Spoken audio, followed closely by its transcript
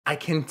I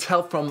can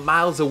tell from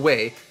miles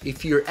away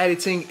if your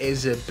editing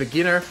is a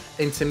beginner,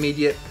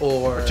 intermediate,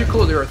 or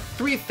particular. There are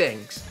 3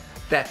 things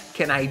that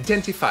can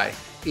identify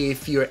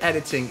if your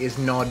editing is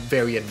not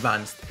very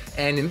advanced.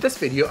 And in this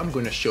video, I'm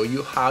going to show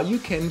you how you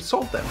can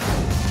solve them.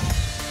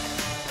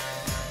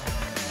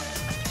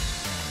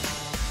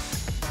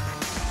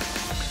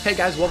 Hey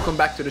guys, welcome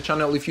back to the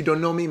channel. If you don't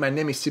know me, my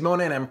name is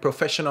Simone and I'm a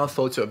professional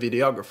photo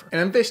videographer.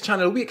 And on this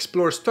channel, we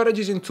explore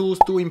strategies and tools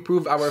to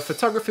improve our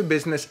photography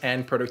business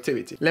and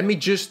productivity. Let me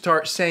just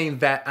start saying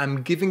that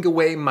I'm giving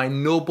away my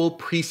Noble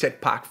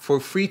preset pack for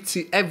free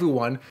to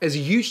everyone as a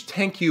huge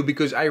thank you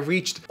because I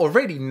reached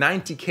already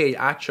 90K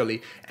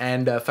actually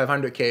and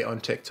 500K on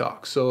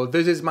TikTok. So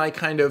this is my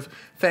kind of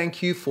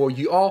thank you for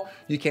you all.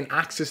 You can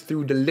access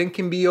through the link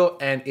in bio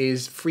and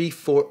is free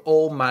for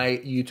all my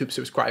YouTube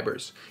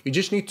subscribers. You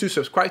just need to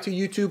subscribe to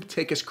YouTube,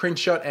 take a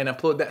screenshot and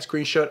upload that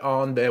screenshot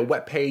on the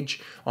webpage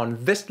on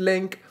this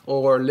link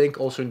or link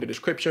also in the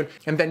description,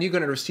 and then you're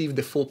gonna receive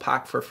the full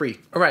pack for free.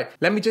 All right,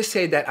 let me just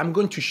say that I'm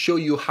going to show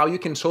you how you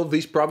can solve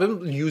this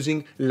problem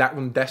using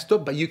Lightroom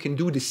Desktop, but you can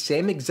do the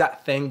same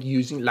exact thing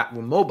using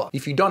Lightroom Mobile.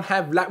 If you don't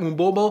have Lightroom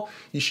Mobile,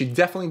 you should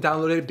definitely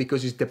download it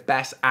because it's the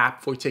best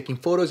app for taking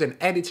photos and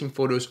editing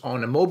photos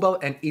on a mobile,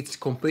 and it's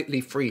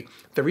completely free.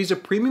 There is a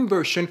premium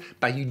version,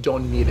 but you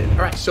don't need it.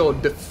 All right, so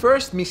the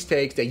first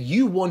mistake that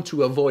you want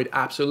to avoid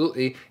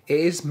absolutely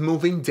is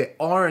moving the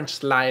orange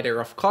slider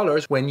of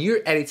colors when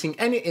you're editing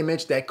any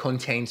image that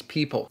contains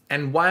people.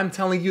 And why I'm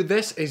telling you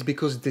this is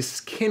because the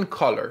skin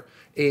color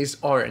is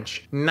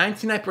orange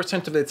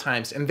 99% of the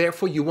times, and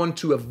therefore you want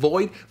to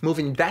avoid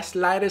moving that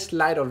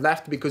slider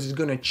left because it's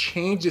going to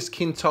change the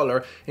skin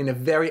color in a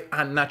very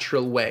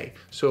unnatural way.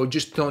 So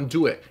just don't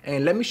do it.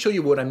 And let me show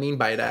you what I mean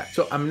by that.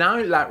 So I'm now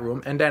in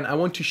Lightroom, and then I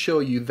want to show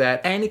you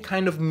that any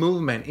kind of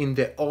movement in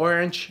the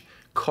orange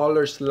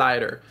color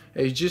slider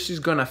is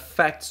gonna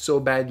affect so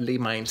badly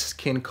my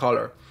skin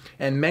color.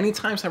 And many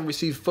times I've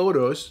received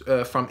photos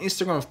from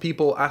Instagram of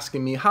people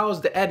asking me,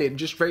 how's the edit?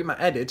 Just rate my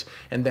edit.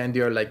 And then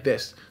they're like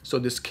this. So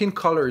the skin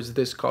color is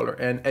this color.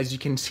 And as you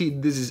can see,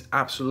 this is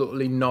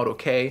absolutely not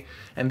okay.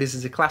 And this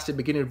is a classic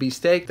beginner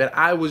mistake that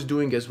I was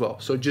doing as well.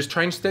 So just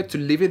try instead to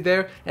leave it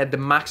there. And the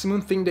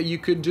maximum thing that you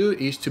could do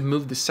is to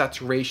move the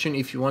saturation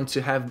if you want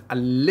to have a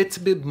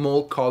little bit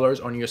more colors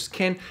on your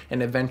skin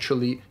and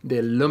eventually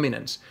the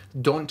luminance.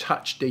 Don't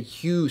touch the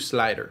hue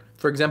slider.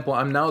 For example,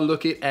 I'm now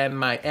looking at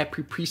my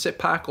April preset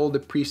pack, all the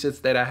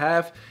presets that I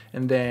have,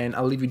 and then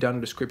I'll leave you down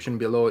in the description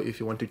below if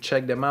you want to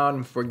check them out.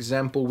 And for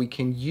example, we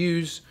can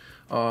use,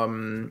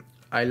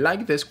 I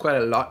like this quite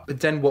a lot, but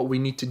then what we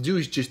need to do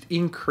is just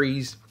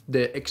increase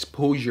the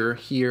exposure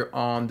here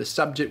on the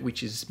subject,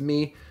 which is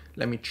me.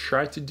 Let me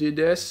try to do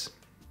this.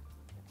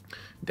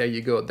 There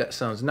you go, that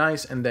sounds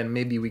nice. And then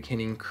maybe we can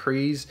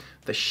increase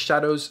the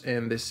shadows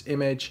in this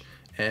image.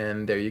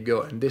 And there you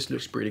go, and this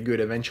looks pretty good.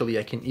 Eventually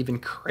I can even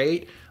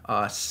create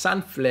a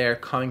sun flare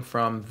coming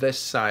from this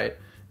side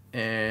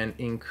and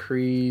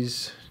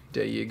increase,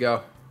 there you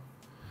go.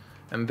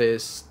 And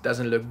this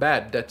doesn't look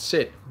bad. That's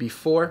it,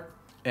 before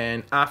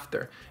and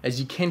after. As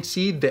you can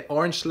see, the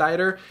orange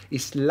slider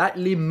is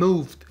slightly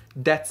moved.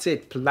 That's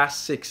it,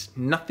 +6,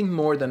 nothing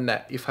more than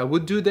that. If I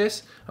would do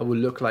this, I would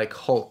look like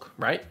Hulk,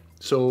 right?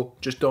 So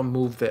just don't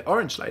move the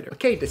orange slider.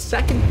 Okay, the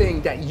second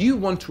thing that you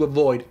want to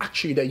avoid,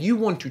 actually that you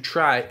want to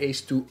try,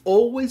 is to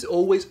always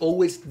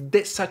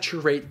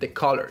desaturate the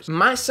colors.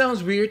 Might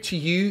sound weird to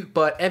you,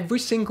 but every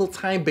single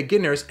time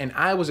beginners, and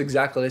I was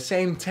exactly the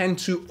same, tend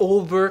to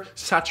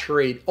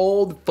oversaturate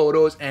all the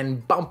photos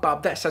and bump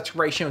up that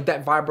saturation,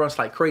 that vibrance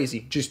like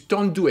crazy. Just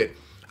don't do it.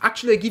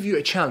 Actually, I give you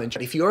a challenge.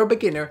 If you're a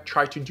beginner,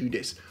 try to do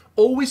this.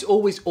 Always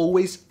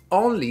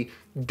only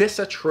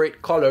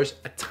desaturate colors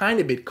a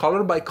tiny bit,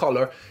 color by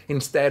color,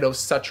 instead of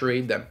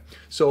saturate them.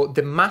 So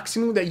the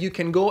maximum that you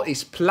can go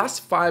is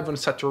 +5 on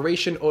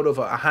saturation out of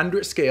a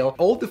 100 scale.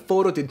 All the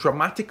photos, the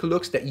dramatic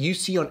looks that you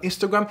see on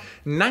Instagram,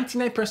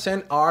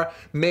 99% are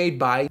made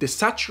by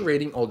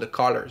desaturating all the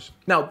colors.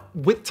 Now,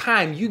 with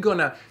time, you're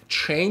gonna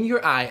train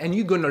your eye and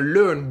you're gonna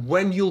learn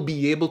when you'll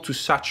be able to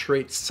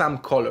saturate some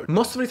color.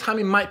 Most of the time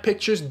in my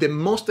pictures, the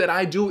most that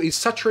I do is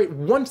saturate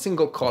one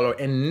single color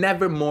and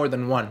never more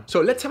than one. So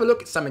let's have a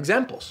look at some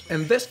examples.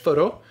 In this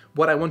photo,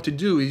 what I want to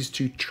do is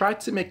to try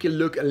to make it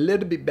look a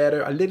little bit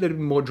better, a little bit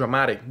more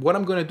dramatic. What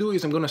I'm gonna do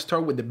is I'm gonna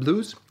start with the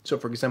blues. So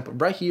for example,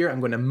 right here, I'm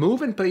gonna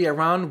move and play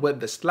around with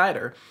the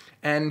slider.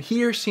 And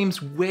here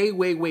seems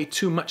way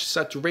too much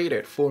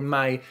saturated for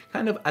my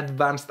kind of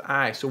advanced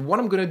eye. So what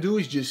I'm gonna do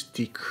is just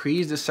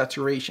decrease the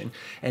saturation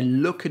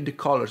and look at the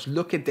colors,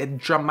 look at that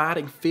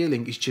dramatic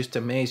feeling. It's just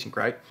amazing,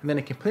 right? And then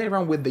I can play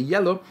around with the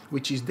yellow,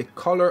 which is the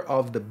color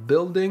of the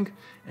building.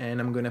 And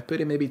I'm gonna put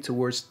it maybe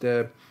towards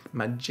the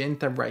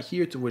magenta right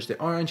here, towards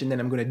the orange. And then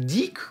I'm gonna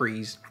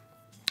decrease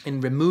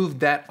and remove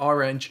that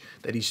orange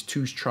that is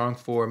too strong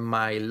for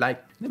my light.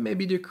 Then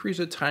maybe decrease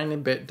a tiny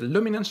bit the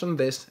luminance on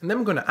this, and then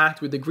I'm gonna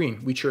act with the green,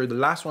 which are the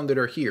last one that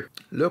are here.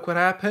 Look what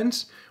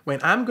happens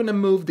when I'm gonna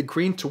move the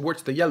green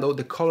towards the yellow.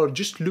 The color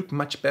just look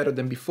much better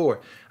than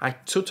before. I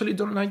totally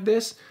don't like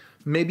this,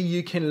 Maybe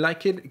you can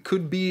like it. It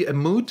could be a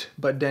mood,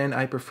 but then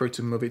I prefer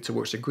to move it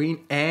towards the green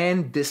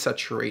and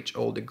desaturate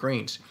all the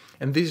greens.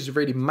 And this is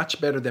already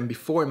much better than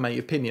before, in my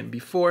opinion,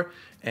 before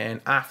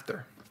and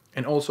after.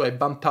 And also I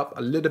bumped up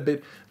a little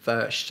bit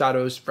the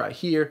shadows right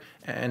here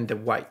and the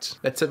whites.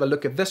 Let's have a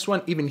look at this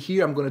one. Even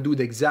here, I'm gonna do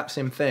the exact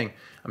same thing.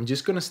 I'm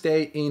just gonna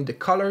stay in the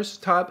colors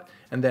tab,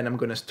 and then I'm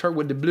gonna start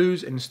with the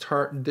blues and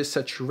start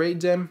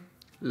desaturate them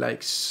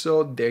like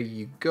so. There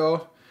you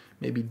go.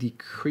 Maybe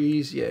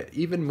decrease, yeah,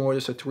 even more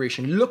the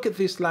saturation. Look at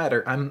this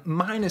slider, I'm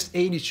minus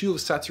 82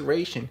 of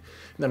saturation.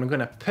 Then I'm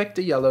gonna pick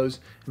the yellows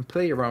and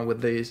play around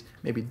with these,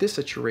 maybe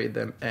desaturate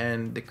them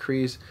and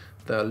decrease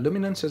the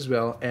luminance as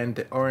well, and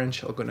the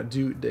orange are gonna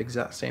do the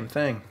exact same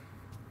thing.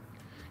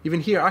 Even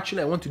here,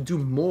 actually, I want to do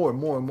more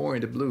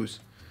in the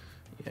blues.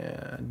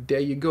 Yeah, there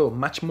you go,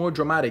 much more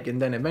dramatic.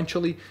 And then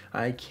eventually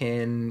I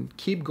can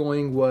keep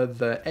going with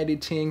the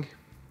editing.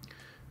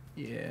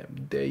 Yeah,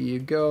 there you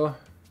go.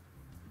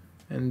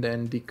 And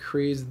then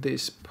decrease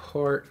this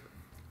part,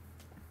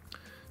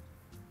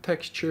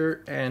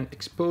 texture and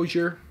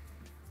exposure.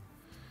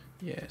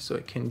 Yeah, so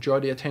it can draw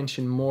the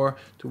attention more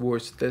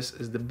towards this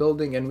as the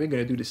building, and we're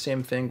gonna do the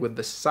same thing with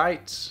the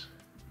sides.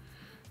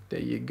 There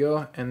you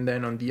go, and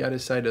then on the other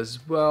side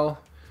as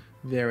well.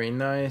 Very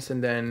nice,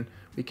 and then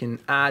we can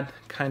add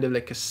kind of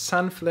like a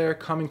sun flare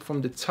coming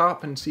from the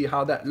top and see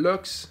how that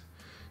looks.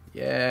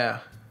 Yeah,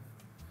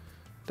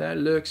 that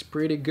looks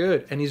pretty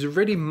good, and it's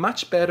already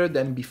much better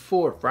than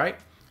before, right?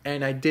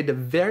 And I did a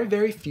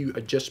very few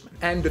adjustments.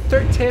 And the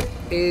third tip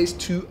is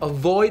to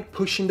avoid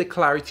pushing the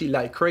clarity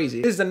like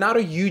crazy. This is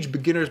another huge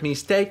beginner's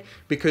mistake,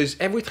 because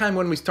every time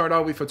when we start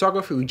out with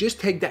photography, we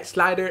just take that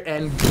slider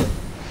and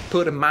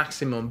put a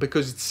maximum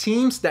because it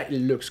seems that it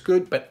looks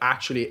good, but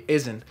actually it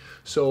isn't.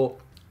 So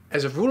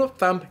as a rule of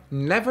thumb,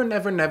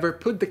 never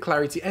put the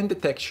clarity and the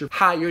texture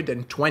higher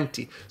than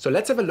 20. So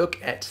let's have a look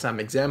at some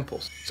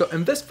examples. So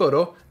in this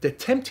photo, the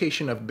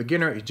temptation of a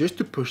beginner is just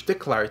to push the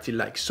clarity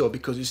like so,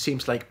 because it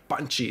seems like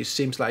punchy. It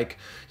seems like,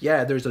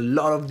 yeah, there's a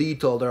lot of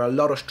detail, there are a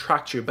lot of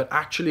structure, but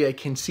actually I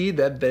can see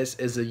that this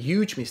is a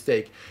huge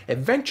mistake.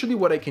 Eventually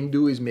what I can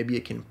do is maybe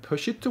I can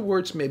push it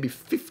towards maybe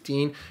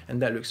 15,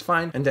 and that looks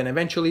fine. And then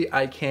eventually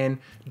I can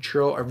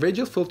draw a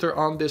radial filter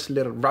on this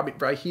little rabbit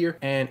right here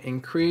and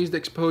increase the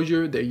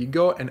exposure. There you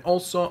go. And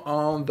also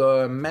on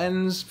the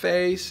man's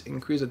face,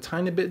 increase a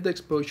tiny bit the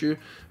exposure.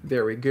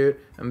 Very good.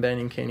 And then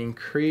you can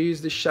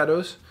increase the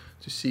shadows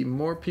to see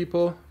more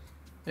people.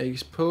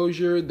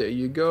 Exposure, there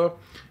you go.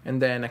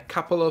 And then a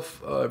couple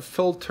of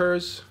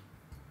filters.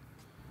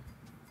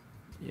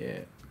 Yeah,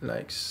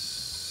 like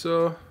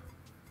so.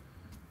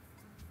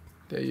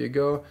 There you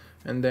go.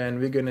 And then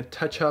we're gonna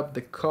touch up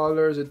the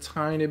colors a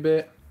tiny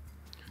bit.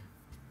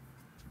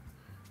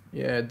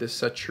 Yeah,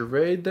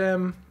 desaturate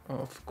them,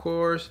 of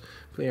course.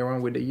 Play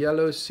around with the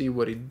yellows, see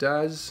what it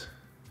does.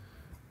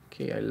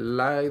 Okay, I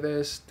like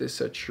this,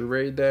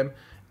 desaturate them.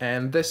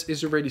 And this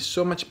is already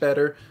so much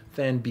better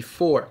than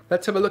before.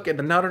 Let's have a look at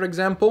another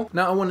example.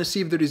 Now I want to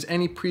see if there is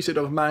any preset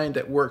of mine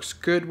that works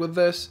good with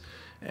this.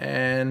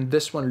 And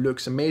this one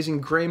looks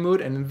amazing, gray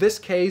mood. And in this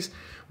case,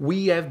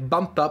 we have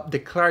bumped up the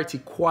clarity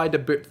quite a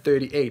bit,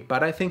 38,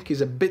 but I think is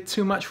a bit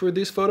too much for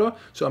this photo.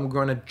 So I'm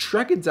gonna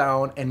drag it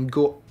down and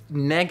go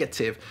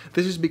negative.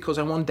 This is because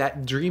I want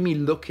that dreamy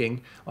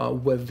looking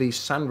with the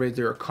sun rays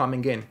that are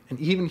coming in. And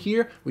even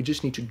here, we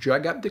just need to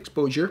drag up the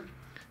exposure,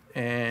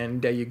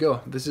 and there you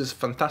go. This is a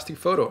fantastic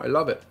photo. I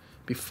love it.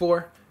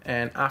 Before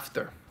and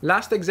after.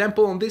 Last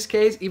example in this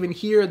case, even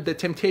here, the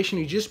temptation,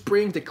 you just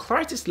bring the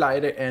clarity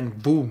slider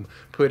and boom,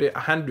 put it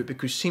 100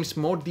 because it seems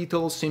more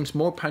detailed, seems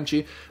more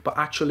punchy, but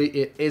actually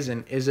it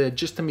isn't. It's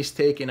just a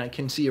mistake, and I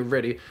can see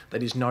already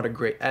that it's not a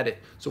great edit.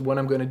 So what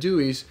I'm gonna do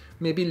is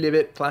maybe leave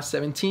it plus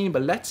 17,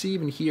 but let's see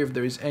even here if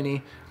there is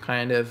any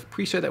kind of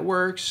preset that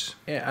works.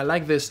 Yeah, I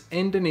like this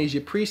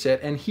Indonesia preset,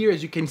 and here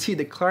as you can see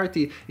the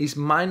clarity is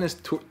minus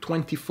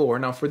 24.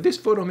 Now for this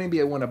photo, maybe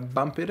I wanna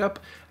bump it up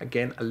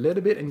again a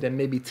little bit, and then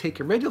maybe take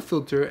a radial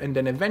filter, and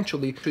then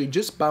eventually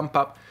just bump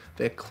up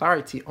the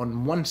clarity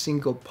on one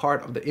single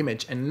part of the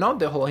image and not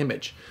the whole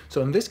image.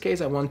 So in this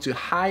case, I want to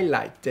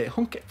highlight the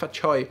Hunket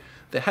Fachoy,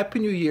 the Happy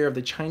New Year of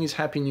the Chinese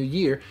Happy New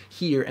Year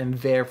here, and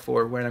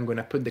therefore where I'm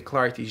gonna put the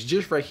clarity is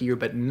just right here,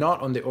 but not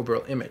on the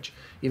overall image.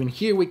 Even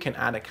here, we can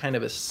add a kind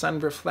of a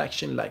sun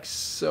reflection like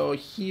so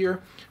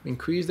here.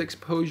 Increase the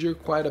exposure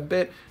quite a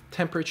bit,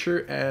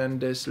 temperature, and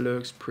this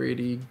looks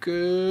pretty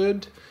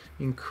good.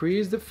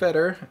 Increase the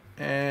feather,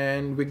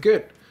 and we're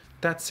good.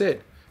 That's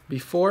it.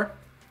 Before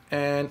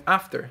and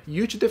after.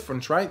 Huge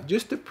difference, right?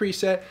 Just the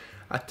preset,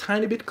 a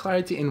tiny bit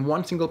clarity in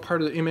one single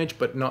part of the image,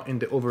 but not in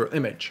the overall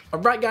image. All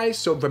right, guys,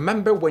 so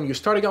remember, when you're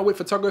starting out with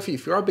photography,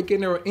 if you're a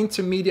beginner or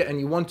intermediate and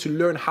you want to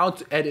learn how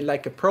to edit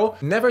like a pro,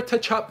 never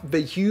touch up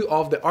the hue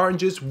of the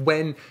oranges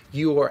when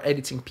you are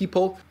editing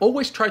people.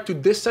 Always try to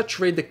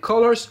desaturate the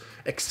colors,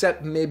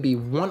 except maybe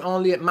one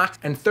only at max.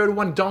 And third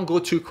one, don't go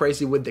too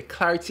crazy with the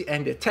clarity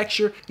and the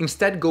texture.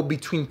 Instead, go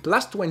between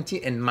plus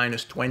 20 and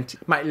minus 20.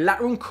 My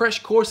Lightroom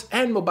crash course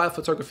and mobile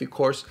photography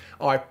course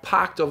are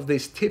packed of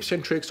these tips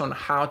and tricks on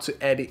how to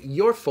edit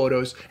your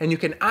photos, and you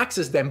can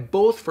access them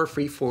both for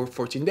free for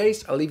 14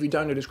 days. I'll leave you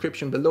down in the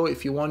description below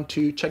if you want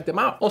to check them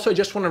out. Also, I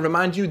just want to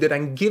remind you that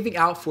I'm giving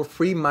out for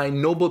free my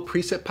Noble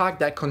preset pack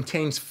that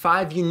contains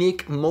 5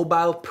 unique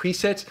mobile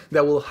presets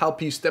that will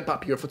help you step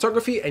up your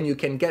photography, and you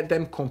can get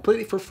them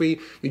completely for free.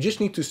 You just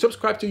need to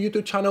subscribe to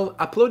YouTube channel,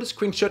 upload a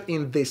screenshot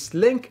in this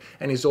link,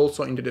 and it's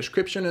also in the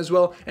description as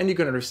well, and you're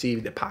gonna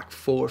receive the pack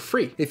for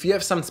free. If you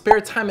have some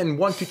spare time and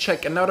want to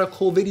check another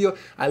cool video,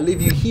 I'll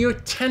leave you here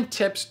 10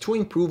 tips to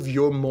improve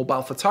your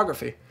mobile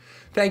photography.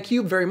 Thank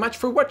you very much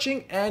for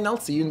watching, and I'll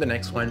see you in the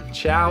next one.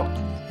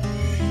 Ciao!